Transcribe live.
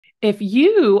If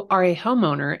you are a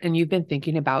homeowner and you've been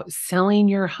thinking about selling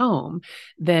your home,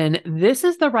 then this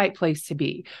is the right place to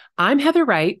be. I'm Heather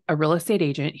Wright, a real estate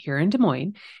agent here in Des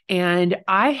Moines, and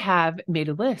I have made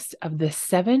a list of the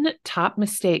 7 top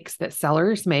mistakes that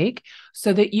sellers make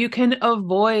so that you can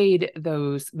avoid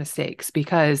those mistakes.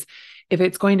 Because if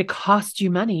it's going to cost you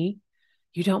money,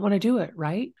 you don't want to do it,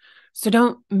 right? So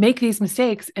don't make these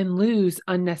mistakes and lose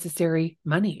unnecessary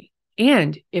money.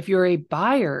 And if you're a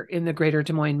buyer in the Greater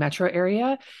Des Moines metro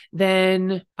area,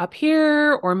 then up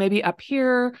here or maybe up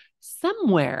here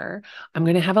somewhere, I'm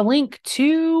going to have a link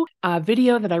to a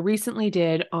video that I recently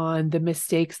did on the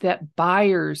mistakes that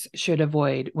buyers should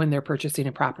avoid when they're purchasing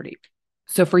a property.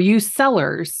 So for you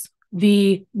sellers,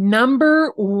 the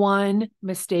number one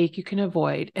mistake you can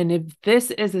avoid, and if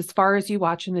this is as far as you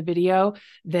watch in the video,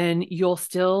 then you'll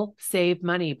still save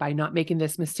money by not making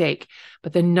this mistake.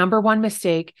 But the number one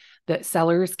mistake that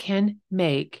sellers can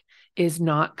make is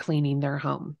not cleaning their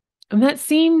home. And that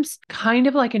seems kind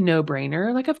of like a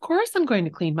no-brainer. Like, of course I'm going to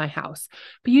clean my house,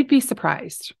 but you'd be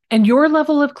surprised. And your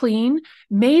level of clean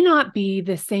may not be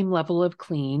the same level of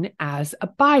clean as a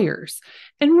buyer's.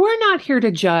 And we're not here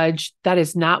to judge. That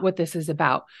is not what this is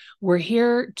about. We're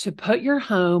here to put your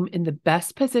home in the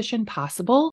best position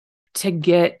possible to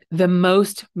get the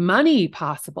most money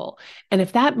possible. And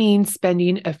if that means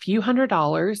spending a few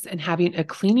 $100s and having a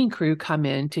cleaning crew come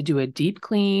in to do a deep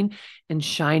clean and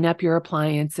shine up your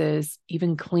appliances,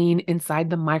 even clean inside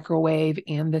the microwave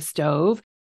and the stove,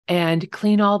 and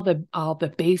clean all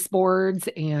the baseboards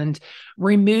and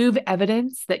remove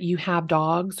evidence that you have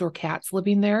dogs or cats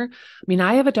living there. I mean,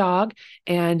 I have a dog,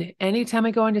 and anytime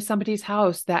I go into somebody's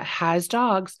house that has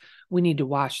dogs, we need to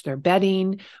wash their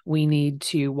bedding. We need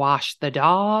to wash the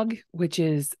dog, which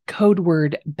is code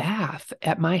word bath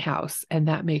at my house. And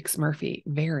that makes Murphy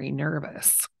very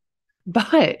nervous.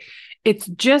 But it's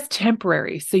just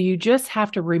temporary. So you just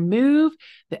have to remove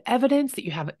the evidence that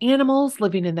you have animals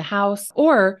living in the house,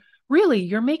 or really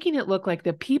you're making it look like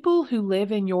the people who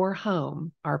live in your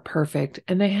home are perfect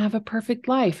and they have a perfect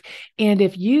life. And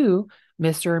if you,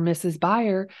 Mr. or Mrs.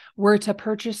 Buyer, were to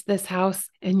purchase this house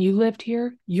and you lived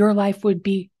here, your life would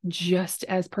be just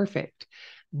as perfect.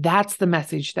 That's the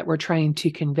message that we're trying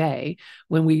to convey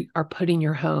when we are putting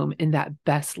your home in that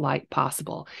best light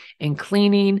possible. And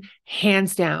cleaning,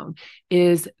 hands down,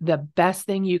 is the best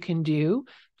thing you can do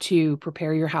to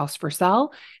prepare your house for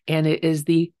sale. And it is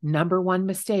the number one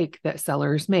mistake that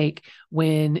sellers make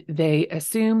when they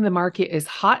assume the market is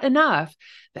hot enough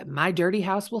that my dirty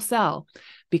house will sell,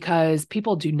 because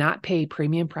people do not pay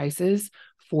premium prices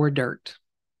for dirt.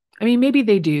 I mean, maybe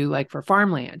they do, like for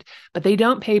farmland, but they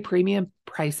don't pay premium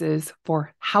prices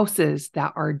for houses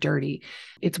that are dirty.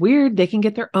 It's weird. They can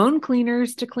get their own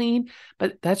cleaners to clean,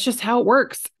 but that's just how it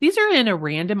works. These are in a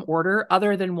random order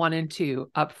other than 1 and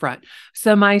 2 up front.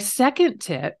 So my second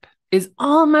tip is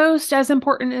almost as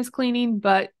important as cleaning,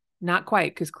 but not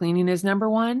quite, because cleaning is number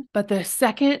one. But the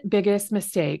second biggest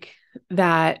mistake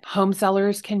that home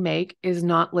sellers can make is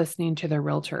not listening to their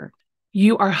realtor.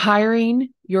 You are hiring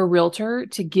your realtor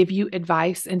to give you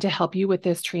advice and to help you with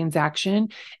this transaction.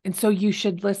 And so you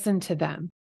should listen to them.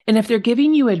 And if they're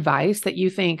giving you advice that you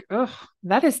think, oh,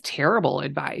 that is terrible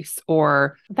advice,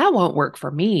 or that won't work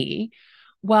for me,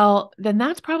 well, then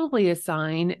that's probably a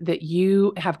sign that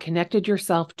you have connected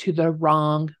yourself to the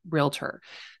wrong realtor.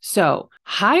 So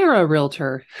hire a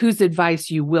realtor whose advice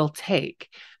you will take,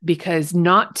 because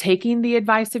not taking the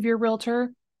advice of your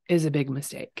realtor is a big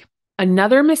mistake.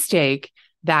 Another mistake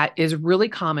that is really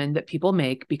common that people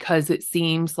make, because it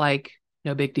seems like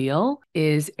no big deal,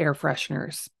 is air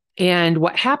fresheners. And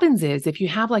what happens is, if you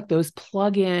have like those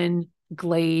plug-in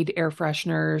Glade air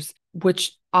fresheners,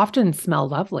 which often smell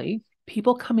lovely,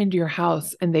 people come into your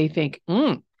house and they think,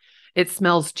 it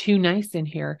smells too nice in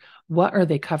here. What are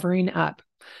they covering up?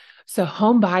 So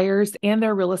home buyers and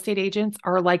their real estate agents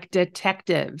are like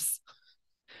detectives.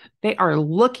 They are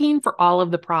looking for all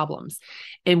of the problems.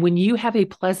 And when you have a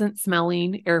pleasant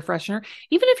smelling air freshener,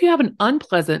 even if you have an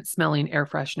unpleasant smelling air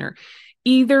freshener,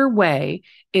 either way,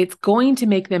 it's going to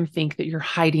make them think that you're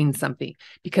hiding something.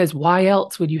 Because why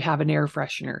else would you have an air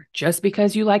freshener? Just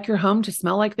because you like your home to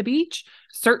smell like the beach?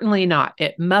 Certainly not.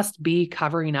 It must be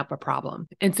covering up a problem.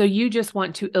 And so you just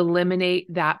want to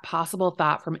eliminate that possible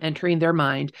thought from entering their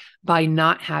mind by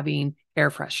not having air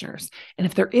fresheners. And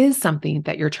if there is something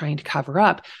that you're trying to cover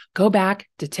up, go back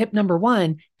to tip number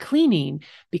 1, cleaning,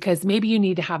 because maybe you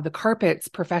need to have the carpets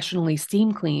professionally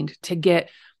steam cleaned to get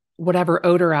whatever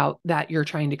odor out that you're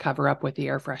trying to cover up with the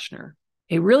air freshener.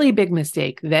 A really big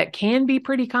mistake that can be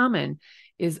pretty common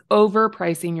is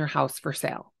overpricing your house for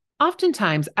sale.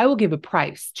 oftentimes I will give a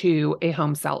price to a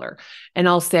home seller and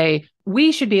I'll say,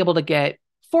 we should be able to get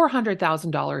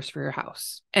 $400,000 for your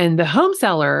house. And the home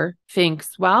seller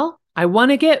thinks, well, I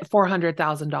want to get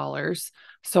 $400,000,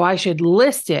 so I should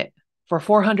list it for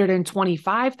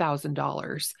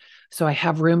 $425,000 so I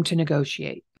have room to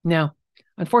negotiate. Now,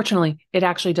 unfortunately, it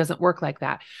actually doesn't work like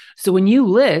that. So when you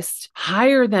list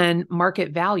higher than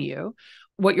market value,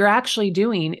 what you're actually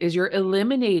doing is you're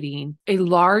eliminating a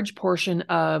large portion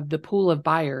of the pool of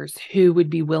buyers who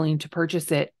would be willing to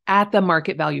purchase it at the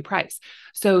market value price.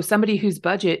 So somebody whose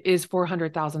budget is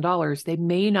 $400,000, they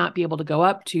may not be able to go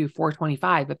up to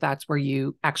 $425,000 if that's where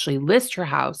you actually list your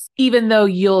house, even though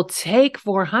you'll take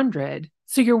 $400,000.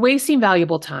 So you're wasting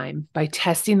valuable time by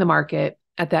testing the market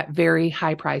at that very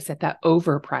high price, at that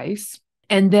overprice.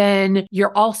 And then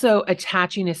you're also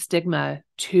attaching a stigma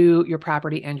to your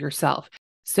property and yourself.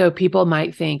 So people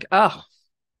might think, oh,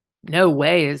 no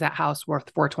way is that house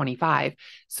worth $425,000.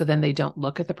 So then they don't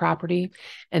look at the property.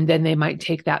 And then they might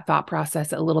take that thought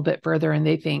process a little bit further and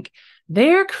they think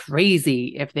they're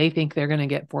crazy if they think they're going to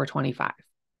get $425,000.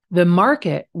 The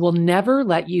market will never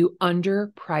let you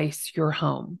underprice your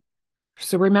home.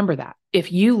 So remember that.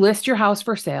 If you list your house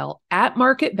for sale at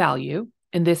market value,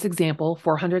 in this example,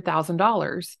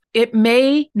 $400,000, it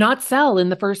may not sell in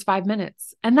the first 5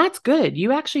 minutes. And that's good.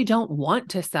 You actually don't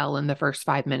want to sell in the first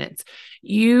 5 minutes.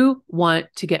 You want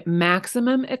to get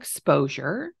maximum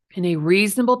exposure in a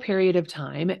reasonable period of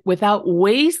time without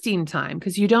wasting time,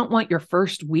 because you don't want your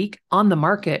first week on the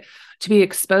market to be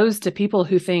exposed to people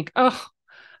who think, oh,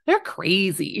 they're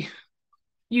crazy.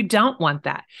 You don't want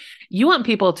that. You want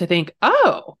people to think,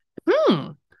 oh,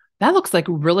 that looks like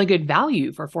really good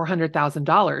value for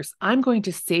 $400,000. I'm going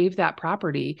to save that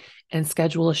property and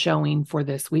schedule a showing for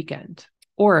this weekend.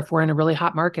 Or if we're in a really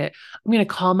hot market, I'm going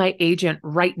to call my agent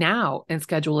right now and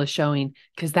schedule a showing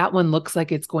because that one looks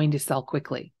like it's going to sell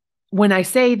quickly. When I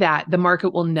say that the market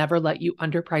will never let you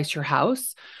underprice your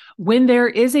house, when there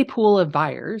is a pool of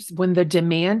buyers, when the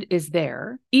demand is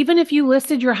there, even if you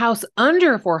listed your house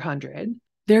under 400,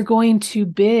 they're going to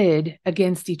bid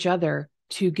against each other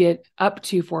to get up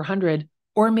to 400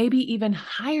 or maybe even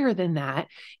higher than that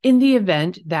in the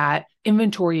event that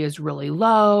inventory is really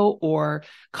low or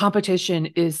competition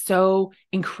is so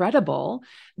incredible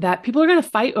that people are going to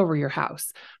fight over your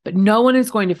house, but no one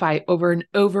is going to fight over an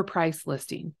overpriced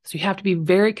listing. So you have to be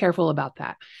very careful about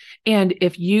that. And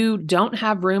if you don't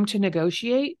have room to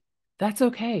negotiate, that's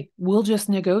okay. We'll just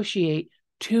negotiate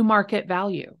to market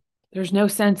value. There's no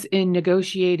sense in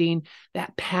negotiating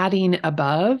that padding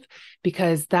above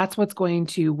because that's what's going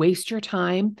to waste your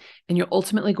time and you're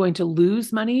ultimately going to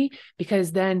lose money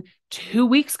because then 2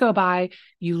 weeks go by,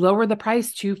 you lower the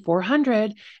price to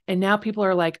 400 and now people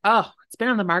are like, oh, it's been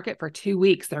on the market for 2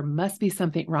 weeks. There must be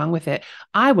something wrong with it.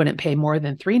 I wouldn't pay more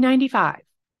than $395.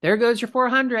 There goes your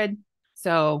 400.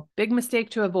 So big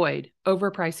mistake to avoid,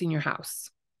 overpricing your house.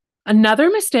 Another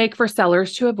mistake for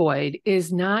sellers to avoid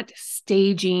is not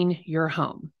staging your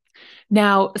home.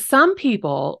 Now, some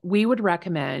people we would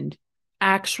recommend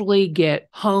actually get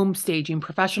home staging,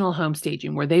 professional home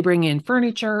staging, where they bring in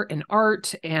furniture and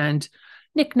art and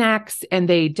knickknacks and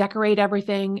they decorate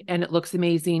everything and it looks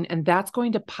amazing. And that's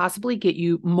going to possibly get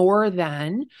you more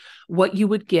than what you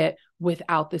would get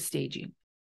without the staging.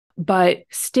 But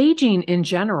staging in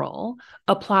general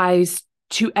applies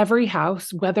to every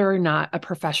house, whether or not a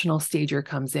professional stager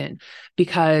comes in,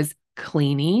 because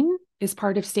cleaning is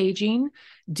part of staging,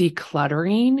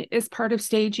 decluttering is part of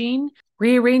staging,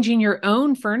 rearranging your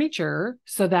own furniture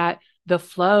so that the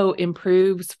flow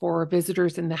improves for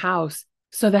visitors in the house.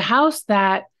 So the house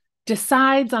that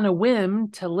decides on a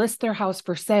whim to list their house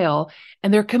for sale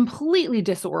and they're completely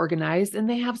disorganized and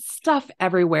they have stuff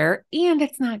everywhere and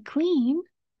it's not clean,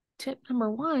 tip number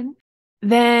one,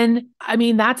 then,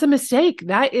 that's a mistake.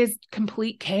 That is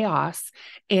complete chaos.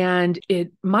 And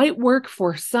it might work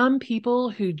for some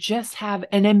people who just have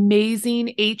an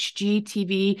amazing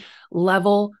HGTV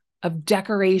level of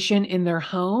decoration in their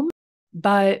home.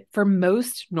 But for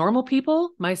most normal people,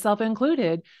 myself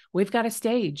included, we've got a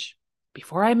stage.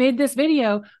 Before I made this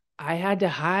video, I had to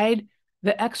hide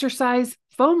the exercise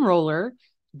foam roller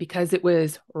because it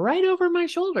was right over my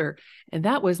shoulder. And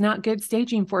that was not good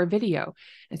staging for a video.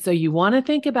 And so you want to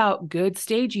think about good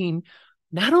staging,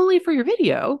 not only for your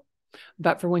video,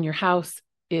 but for when your house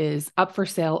is up for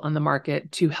sale on the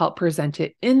market to help present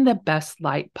it in the best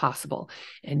light possible.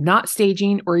 And not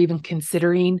staging or even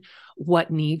considering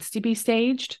what needs to be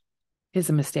staged is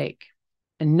a mistake.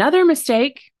 Another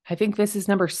mistake, I think this is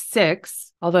number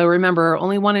 6, although remember,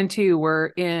 only 1 and 2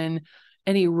 were in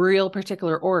any real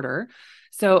particular order.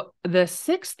 So the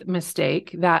 6th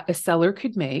mistake that a seller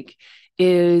could make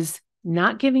is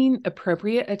not giving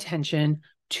appropriate attention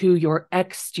to your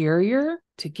exterior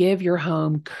to give your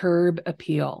home curb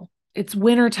appeal. It's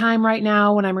winter time right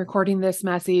now when I'm recording this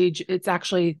message. It's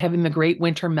actually having the great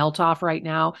winter melt off right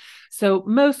now. So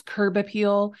most curb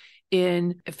appeal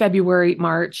in February,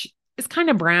 March is kind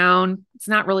of brown. It's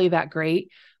not really that great.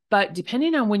 But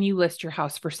depending on when you list your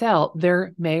house for sale,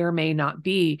 there may or may not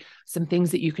be some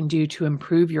things that you can do to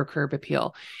improve your curb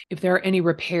appeal. If there are any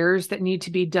repairs that need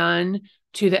to be done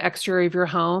to the exterior of your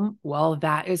home, well,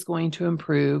 that is going to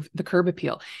improve the curb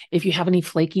appeal. If you have any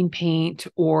flaking paint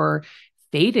or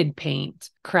faded paint,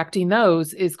 correcting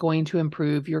those is going to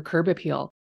improve your curb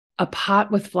appeal. A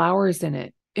pot with flowers in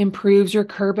it improves your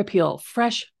curb appeal.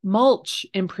 Fresh mulch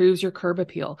improves your curb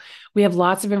appeal. We have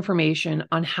lots of information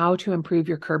on how to improve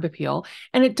your curb appeal,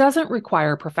 and it doesn't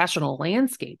require professional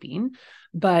landscaping,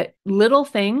 but little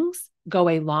things go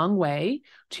a long way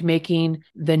to making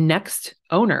the next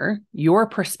owner, your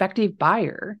prospective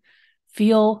buyer,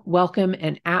 feel welcome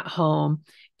and at home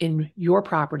in your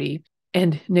property.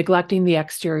 And neglecting the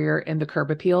exterior and the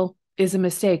curb appeal is a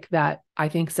mistake that I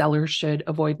think sellers should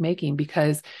avoid making,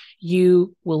 because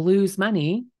you will lose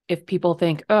money if people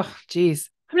think, oh, geez,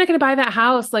 I'm not going to buy that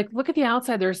house. Like, look at the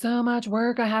outside. There's so much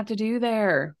work I have to do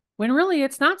there. When really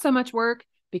it's not so much work,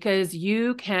 because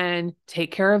you can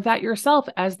take care of that yourself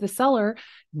as the seller,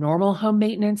 normal home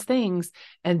maintenance things.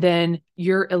 And then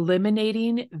you're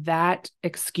eliminating that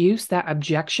excuse, that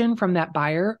objection from that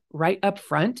buyer right up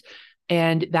front.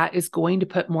 And that is going to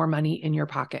put more money in your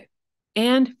pocket.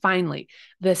 And finally,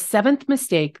 the seventh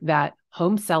mistake that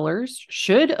home sellers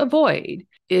should avoid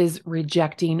is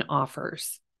rejecting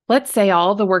offers. Let's say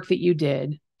all the work that you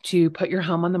did to put your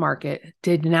home on the market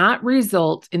did not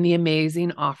result in the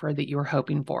amazing offer that you were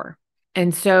hoping for.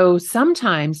 And so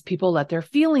sometimes people let their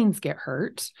feelings get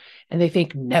hurt and they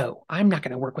think, no, I'm not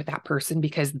going to work with that person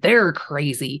because they're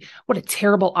crazy. What a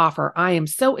terrible offer. I am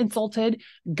so insulted.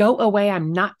 Go away.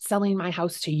 I'm not selling my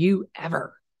house to you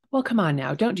ever. Well, come on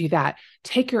now. Don't do that.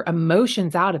 Take your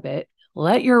emotions out of it.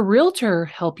 Let your realtor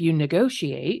help you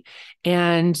negotiate,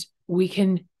 and we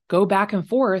can go back and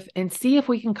forth and see if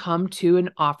we can come to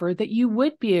an offer that you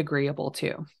would be agreeable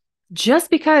to. Just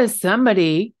because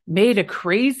somebody made a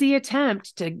crazy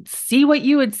attempt to see what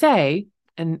you would say,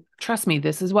 and trust me,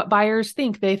 this is what buyers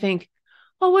think. They think,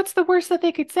 well, what's the worst that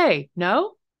they could say?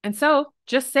 No. And so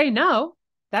just say no.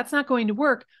 That's not going to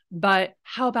work. But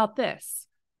how about this?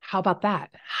 How about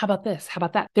that? How about this? How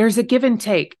about that? There's a give and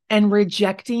take, and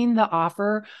rejecting the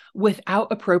offer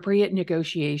without appropriate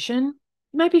negotiation,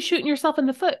 you might be shooting yourself in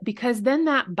the foot, because then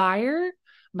that buyer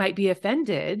might be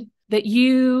offended that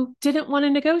you didn't want to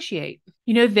negotiate.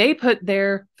 You know, they put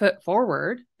their foot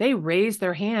forward. They raised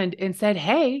their hand and said,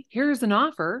 hey, here's an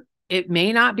offer. It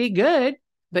may not be good,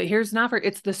 but here's an offer.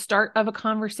 It's the start of a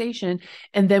conversation.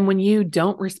 And then when you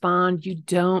don't respond, you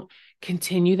don't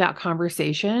continue that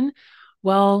conversation,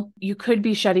 well, you could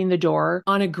be shutting the door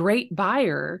on a great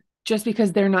buyer just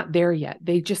because they're not there yet.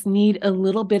 They just need a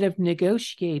little bit of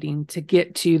negotiating to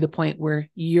get to the point where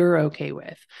you're okay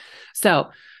with.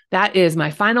 So that is my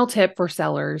final tip for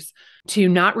sellers: to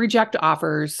not reject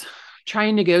offers. Try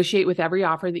and negotiate with every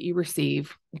offer that you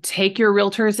receive. Take your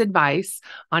realtor's advice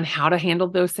on how to handle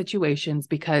those situations,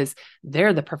 because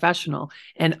they're the professional.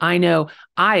 And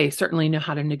I certainly know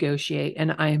how to negotiate.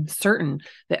 And I'm certain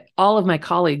that all of my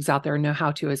colleagues out there know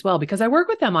how to as well, because I work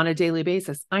with them on a daily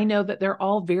basis. I know that they're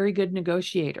all very good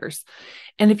negotiators.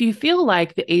 And if you feel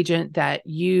like the agent that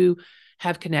you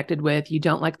have connected with, you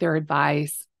don't like their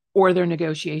advice or their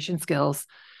negotiation skills,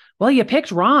 well, you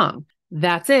picked wrong.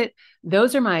 That's it.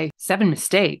 Those are my 7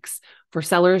 mistakes for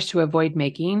sellers to avoid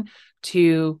making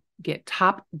to get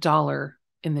top dollar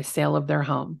in the sale of their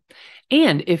home.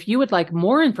 And if you would like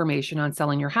more information on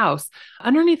selling your house,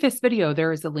 underneath this video,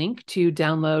 there is a link to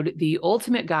download the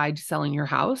ultimate guide to selling your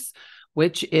house,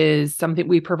 which is something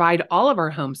we provide all of our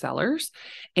home sellers.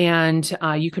 And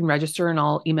you can register and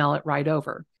I'll email it right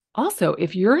over. Also,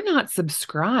 if you're not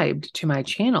subscribed to my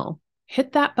channel,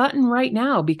 hit that button right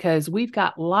now, because we've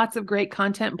got lots of great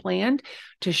content planned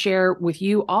to share with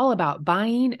you all about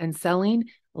buying and selling,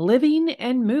 living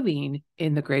and moving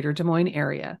in the Greater Des Moines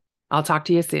area. I'll talk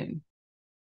to you soon.